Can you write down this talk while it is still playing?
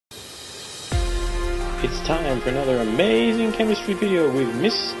It's time for another amazing chemistry video with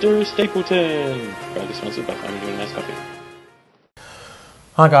Mr. Stapleton. Proudly sponsored by Finding You a Nice Coffee.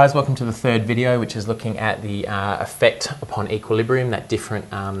 Hi guys, welcome to the third video, which is looking at the effect upon equilibrium that different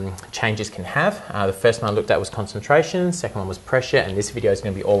changes can have. The first one I looked at was concentration, second one was pressure, and this video is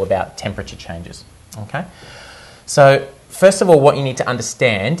going to be all about temperature changes. Okay, so first of all, what you need to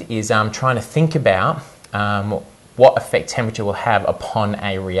understand is trying to think about what effect temperature will have upon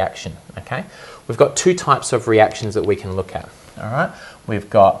a reaction. Okay, we've got two types of reactions that we can look at. All right, we've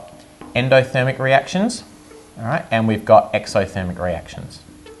got endothermic reactions, all right, and we've got exothermic reactions.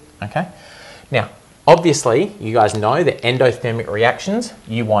 Okay, now obviously you guys know that endothermic reactions,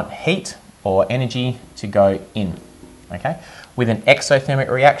 you want heat or energy to go in. Okay, with an exothermic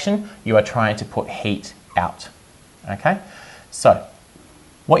reaction, you are trying to put heat out. Okay, so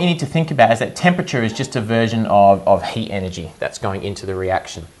what you need to think about is that temperature is just a version of heat energy that's going into the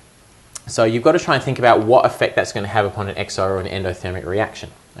reaction. So you've got to try and think about what effect that's going to have upon an exo or an endothermic reaction.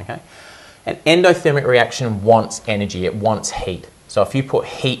 Okay, an endothermic reaction wants energy, it wants heat. So if you put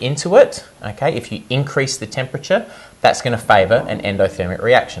heat into it, okay, if you increase the temperature, that's going to favour an endothermic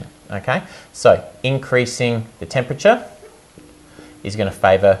reaction. Okay, so increasing the temperature is going to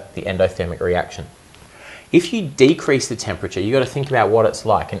favour the endothermic reaction. If you decrease the temperature, you've got to think about what it's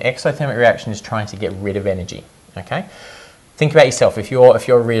like. An exothermic reaction is trying to get rid of energy. Okay, think about yourself. If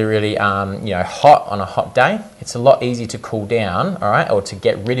you're really hot on a hot day, it's a lot easier to cool down, all right, or to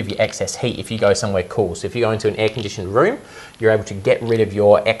get rid of your excess heat if you go somewhere cool. So if you go into an air-conditioned room, you're able to get rid of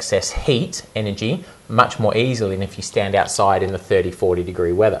your excess heat energy much more easily than if you stand outside in the 30-40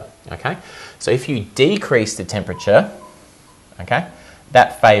 degree weather. Okay, so if you decrease the temperature, okay,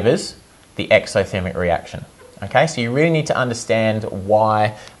 that favours the exothermic reaction. Okay, so you really need to understand why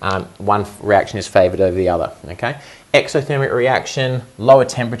one reaction is favoured over the other. Okay, exothermic reaction, lower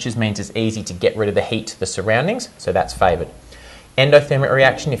temperatures means it's easy to get rid of the heat to the surroundings, so that's favoured. Endothermic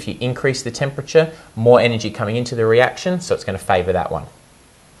reaction, if you increase the temperature, more energy coming into the reaction, so it's going to favour that one.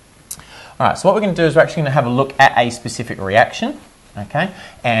 All right, so what we're going to do is we're actually going to have a look at a specific reaction. Okay,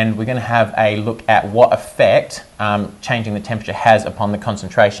 and we're going to have a look at what effect changing the temperature has upon the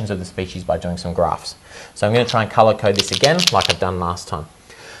concentrations of the species by doing some graphs. So I'm going to try and colour code this again like I've done last time.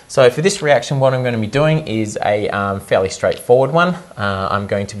 So for this reaction, what I'm going to be doing is a fairly straightforward one. I'm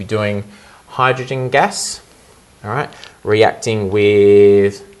going to be doing hydrogen gas, all right, reacting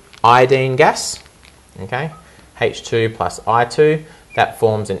with iodine gas, okay, H2 plus I2. That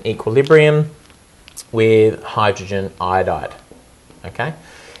forms an equilibrium with hydrogen iodide. Okay,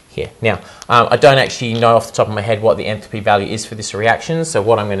 here. Now, I don't actually know off the top of my head what the enthalpy value is for this reaction, so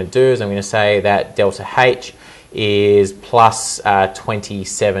what I'm going to do is I'm going to say that delta H is plus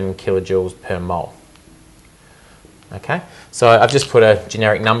 27 kilojoules per mole. Okay, so I've just put a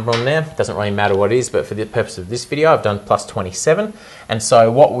generic number on there. It doesn't really matter what it is, but for the purpose of this video, I've done plus 27. And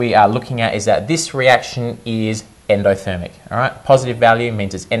so what we are looking at is that this reaction is endothermic. All right, positive value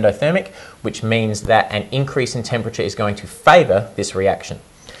means it's endothermic, which means that an increase in temperature is going to favour this reaction.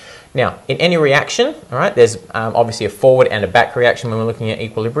 Now, in any reaction, all right, there's obviously a forward and a back reaction when we're looking at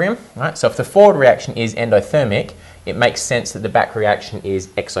equilibrium. All right, so if the forward reaction is endothermic, it makes sense that the back reaction is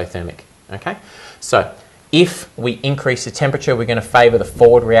exothermic. Okay, so if we increase the temperature, we're going to favour the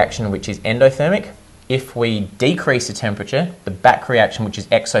forward reaction, which is endothermic. If we decrease the temperature, the back reaction, which is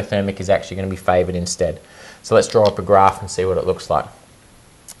exothermic, is actually going to be favoured instead. So let's draw up a graph and see what it looks like.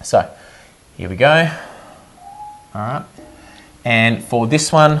 So here we go. All right. And for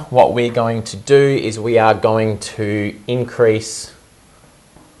this one, what we're going to do is we are going to increase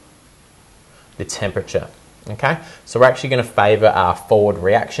the temperature. Okay. So we're actually going to favour our forward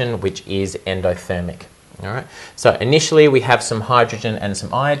reaction, which is endothermic. All right. So initially we have some hydrogen and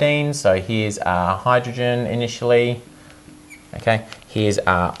some iodine. So here's our hydrogen initially. Okay. Here's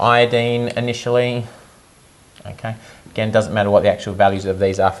our iodine initially. Okay, again, doesn't matter what the actual values of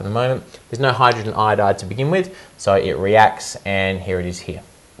these are for the moment. There's no hydrogen iodide to begin with, so it reacts, and here it is here.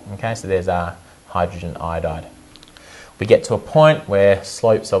 Okay, so there's our hydrogen iodide. We get to a point where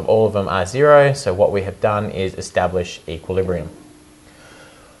slopes of all of them are 0, so what we have done is establish equilibrium.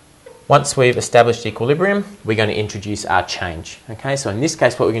 Once we've established equilibrium, we're going to introduce our change. Okay, so in this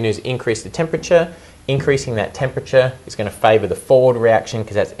case, what we're going to do is increase the temperature. Increasing that temperature is going to favour the forward reaction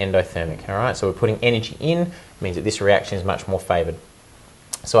because that's endothermic. All right, so we're putting energy in, means that this reaction is much more favoured.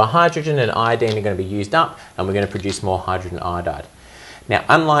 So our hydrogen and iodine are going to be used up, and we're going to produce more hydrogen iodide. Now,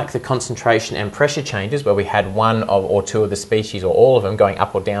 unlike the concentration and pressure changes where we had one or two of the species or all of them going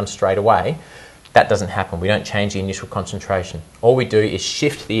up or down straight away, that doesn't happen. We don't change the initial concentration. All we do is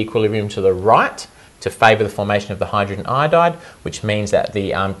shift the equilibrium to the right to favour the formation of the hydrogen iodide, which means that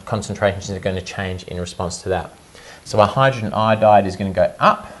the concentrations are going to change in response to that. So our hydrogen iodide is going to go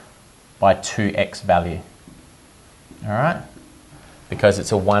up by 2x value, all right, because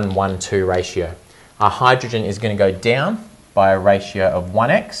it's a 1:1:2 ratio. Our hydrogen is going to go down by a ratio of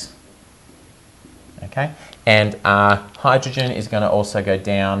 1x, okay, and our hydrogen is going to also go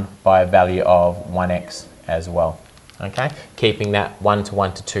down by a value of 1x as well, okay, keeping that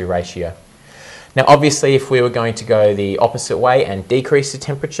 1:1:2 ratio. Now obviously if we were going to go the opposite way and decrease the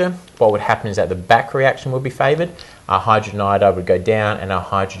temperature, what would happen is that the back reaction would be favoured. Our hydrogen iodide would go down and our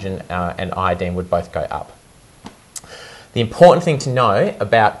hydrogen and iodine would both go up. The important thing to know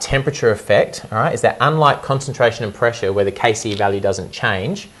about temperature effect, all right, is that unlike concentration and pressure where the Kc value doesn't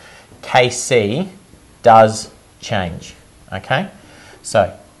change, Kc does change, okay?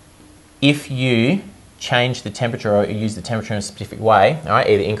 So if you change the temperature or use the temperature in a specific way, all right,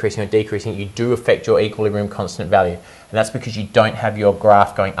 either increasing or decreasing, you do affect your equilibrium constant value. And that's because you don't have your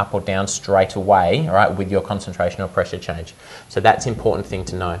graph going up or down straight away, all right, with your concentration or pressure change. So that's an important thing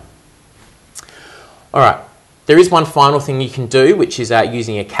to know. All right, there is one final thing you can do, which is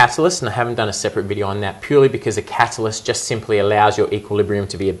using a catalyst, and I haven't done a separate video on that purely because a catalyst just simply allows your equilibrium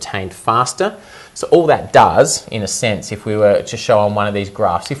to be obtained faster. So all that does, in a sense, if we were to show on one of these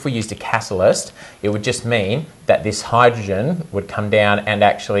graphs, if we used a catalyst, it would just mean that this hydrogen would come down and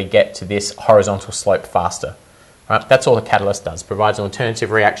actually get to this horizontal slope faster. Right? That's all a catalyst does. Provides an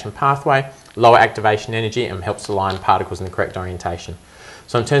alternative reaction pathway, lower activation energy, and helps align particles in the correct orientation.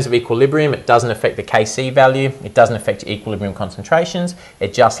 So in terms of equilibrium, it doesn't affect the Kc value, it doesn't affect your equilibrium concentrations,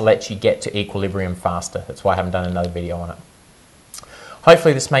 it just lets you get to equilibrium faster. That's why I haven't done another video on it.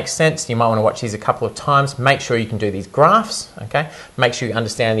 Hopefully this makes sense. You might want to watch these a couple of times. Make sure you can do these graphs, okay? Make sure you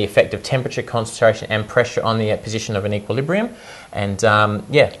understand the effect of temperature, concentration and pressure on the position of an equilibrium. And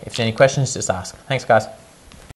yeah, if there's any questions, just ask. Thanks guys.